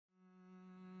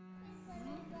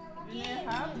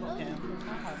top? Okay,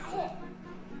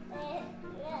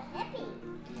 Happy.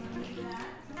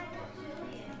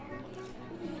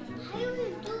 How do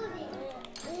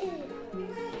you do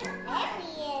this? Happy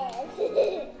is. Did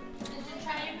you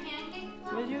try your pancake?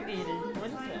 What are you eating? What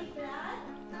is that?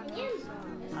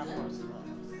 Applesauce.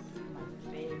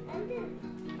 My favorite.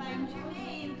 Find your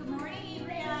name. Good morning,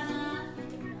 Brianna.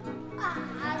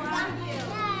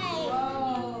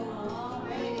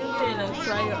 Okay, let's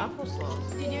try your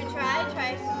applesauce. Did you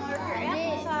try some more of your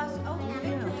applesauce? Oh,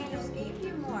 we just gave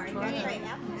you more. That's right,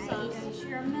 applesauce is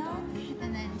your milk,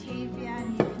 and then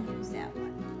Tavian, you can use that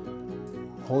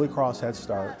one. Holy Cross Head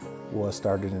Start was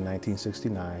started in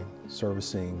 1969,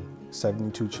 servicing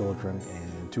 72 children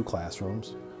in 2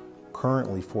 classrooms.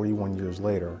 Currently, 41 years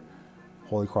later,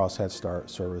 Holy Cross Head Start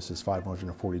services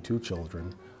 542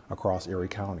 children across Erie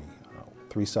County.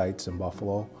 3 sites in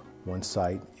Buffalo, 1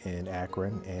 site in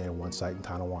Akron, and 1 site in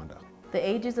Tonawanda. The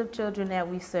ages of children that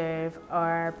we serve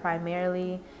are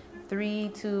primarily 3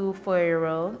 to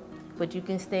 4-year-old, but you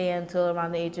can stay until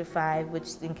around the age of 5, which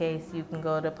in case you can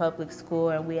go to public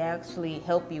school, and we actually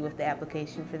help you with the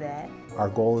application for that. Our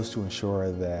goal is to ensure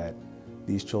that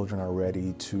these children are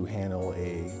ready to handle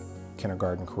a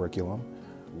kindergarten curriculum.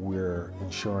 We're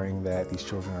ensuring that these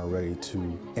children are ready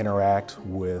to interact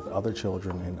with other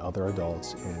children and other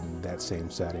adults in that same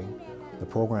setting. The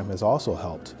program has also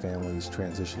helped families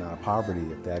transition out of poverty,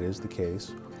 if that is the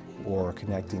case, or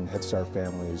connecting Head Start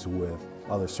families with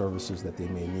other services that they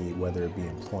may need, whether it be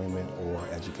employment or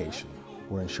education.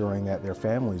 We're ensuring that their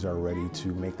families are ready to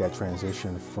make that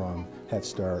transition from Head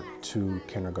Start to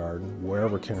kindergarten,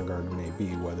 wherever kindergarten may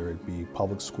be, whether it be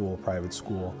public school, private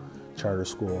school, charter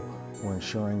school. We're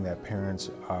ensuring that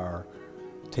parents are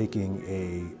taking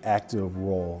an active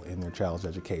role in their child's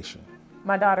education.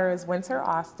 My daughter is Winter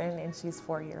Austin, and she's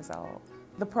 4 years old.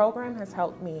 The program has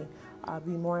helped me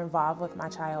be more involved with my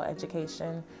child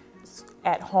education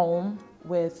at home,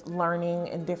 with learning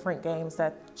and different games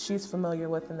that she's familiar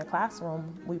with in the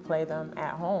classroom. We play them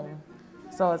at home.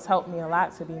 So it's helped me a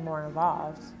lot to be more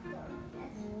involved.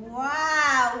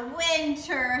 Wow,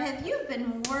 Winter, have you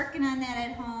been working on that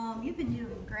at home? You've been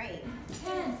doing great.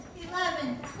 10,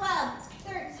 11, 12,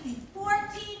 13,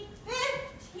 14,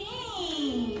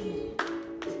 15.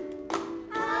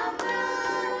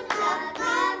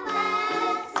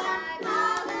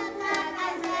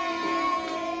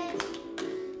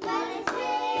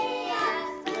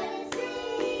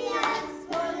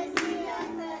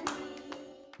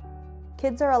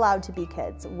 Kids are allowed to be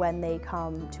kids when they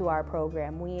come to our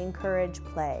program. We encourage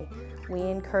play, we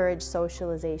encourage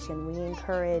socialization, we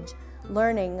encourage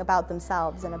learning about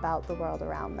themselves and about the world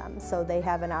around them, so they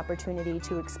have an opportunity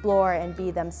to explore and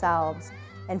be themselves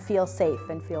and feel safe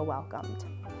and feel welcomed.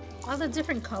 All the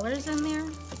different colors in there,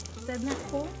 isn't that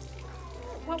cool?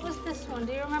 What was this one?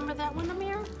 Do you remember that one,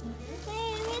 Amir?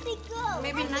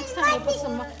 Maybe next time we'll put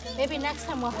some. Maybe next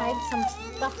time we'll hide some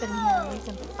stuff in here and you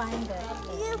can find it.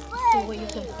 See what you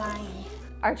can find.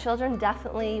 Our children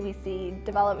definitely, we see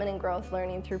development and growth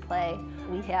learning through play.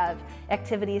 We have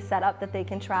activities set up that they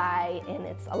can try, and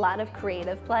it's a lot of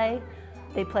creative play.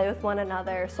 They play with one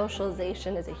another.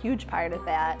 Socialization is a huge part of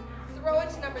that. Throw it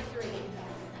to number 3.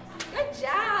 Good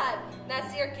job.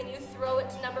 Nasir, can you throw it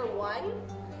to number 1?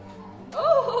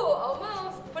 Oh,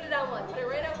 almost. Put it on 1. Put it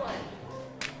right on 1.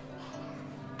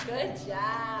 Good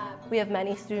job. We have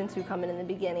many students who come in the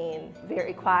beginning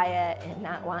very quiet and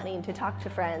not wanting to talk to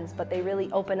friends, but they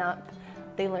really open up.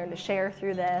 They learn to share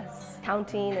through this,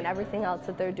 counting and everything else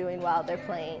that they're doing while they're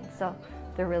playing. So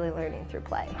they're really learning through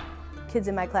play. Kids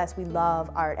in my class, we love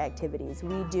art activities.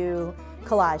 We do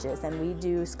collages and we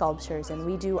do sculptures and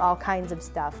we do all kinds of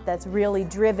stuff that's really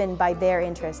driven by their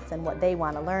interests and what they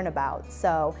want to learn about.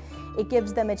 So it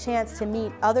gives them a chance to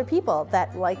meet other people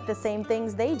that like the same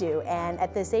things they do, and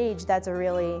at this age that's a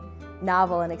really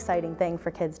novel and exciting thing for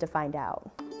kids to find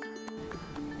out.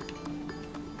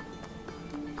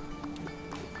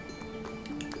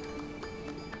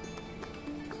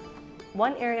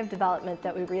 One area of development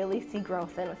that we really see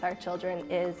growth in with our children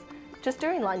is just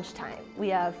during lunchtime. We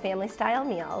have family-style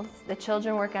meals. The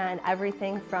children work on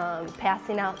everything from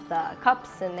passing out the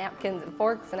cups and napkins and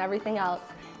forks and everything else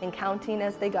and counting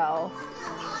as they go.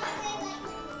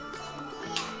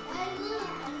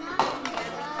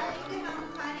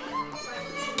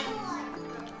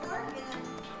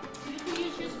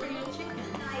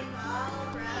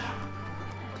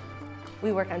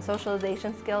 We work on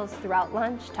socialization skills throughout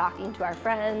lunch, talking to our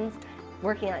friends,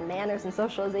 working on manners and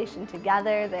socialization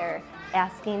together. They're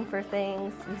asking for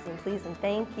things, using please and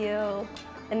thank you.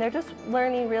 And they're just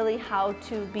learning really how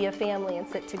to be a family and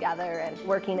sit together and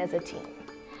working as a team.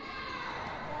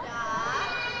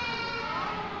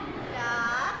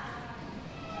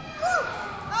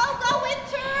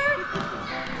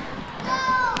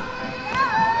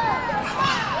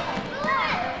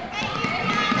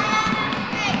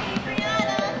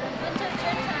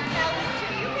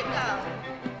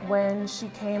 When she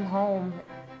came home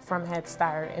from Head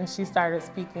Start and she started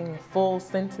speaking full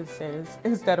sentences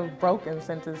instead of broken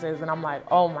sentences, and I'm like,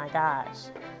 oh my gosh,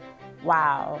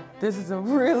 wow, this is a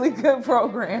really good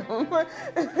program.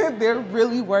 They're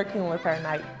really working with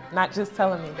her, not just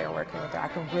telling me they're working with her. I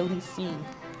can really see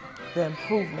the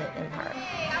improvement in her.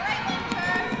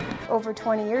 Over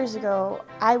 20 years ago,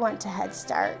 I went to Head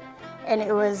Start, and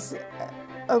it was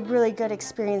a really good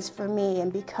experience for me,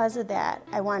 and because of that,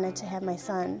 I wanted to have my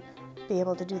son be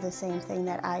able to do the same thing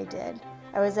that I did.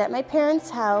 I was at my parents'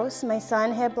 house. My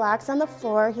son had blocks on the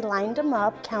floor. He lined them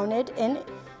up, counted in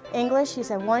English. He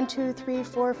said 1, 2, 3,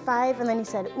 4, 5, and then he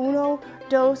said uno,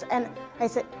 dos, and I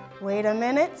said, wait a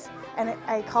minute. And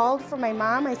I called for my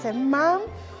mom. I said, Mom,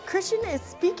 Christian is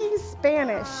speaking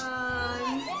Spanish.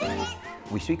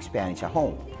 We speak Spanish at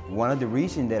home. One of the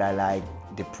reasons that I like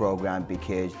the program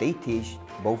because they teach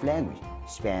both languages,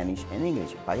 Spanish and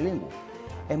English, bilingual.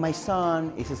 And my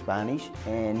son is Spanish,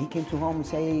 and he came to home and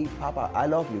said, Papa, I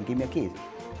love you, give me a kiss.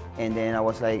 And then I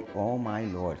was like, oh my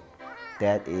Lord,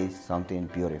 that is something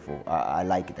beautiful. I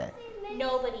like that.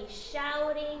 Nobody's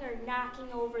shouting or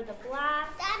knocking over the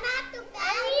blocks.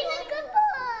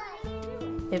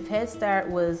 If Head Start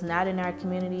was not in our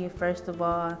community, first of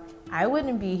all, I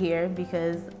wouldn't be here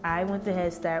because I went to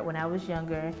Head Start when I was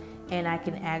younger, and I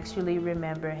can actually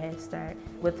remember Head Start.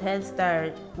 With Head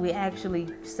Start, we actually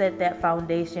set that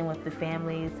foundation with the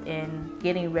families in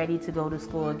getting ready to go to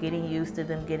school, getting used to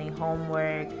them getting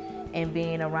homework, and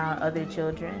being around other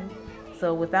children.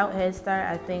 So without Head Start,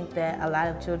 I think that a lot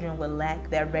of children would lack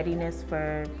that readiness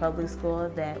for public school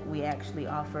that we actually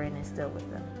offer and instill with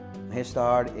them. Head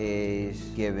Start is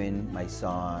giving my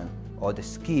son all the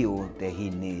skill that he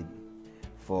needs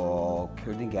for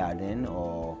kindergarten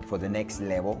or for the next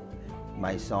level.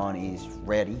 My son is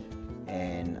ready,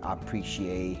 and I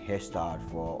appreciate Head Start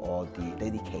for all the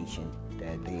dedication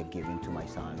that they are giving to my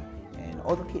son and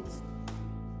all the kids.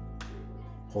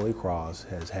 Holy Cross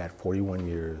has had 41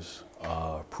 years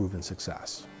of proven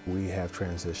success. We have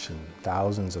transitioned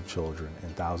thousands of children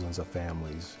and thousands of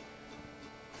families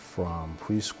from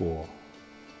preschool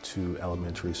to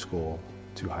elementary school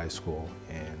to high school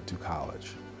and to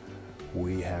college.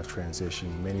 We have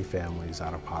transitioned many families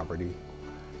out of poverty.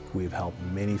 We've helped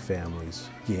many families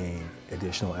gain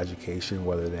additional education,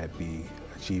 whether that be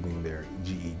achieving their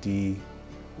GED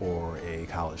or a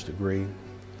college degree.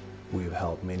 We've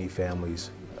helped many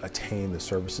families attain the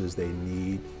services they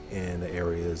need in the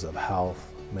areas of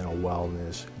health, mental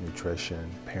wellness, nutrition,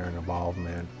 parent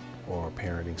involvement, or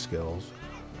parenting skills.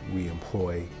 We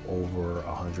employ over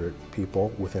 100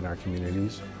 people within our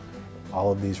communities.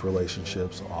 All of these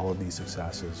relationships, all of these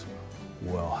successes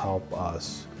will help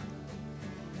us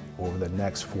over the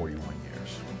next 41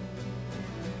 years.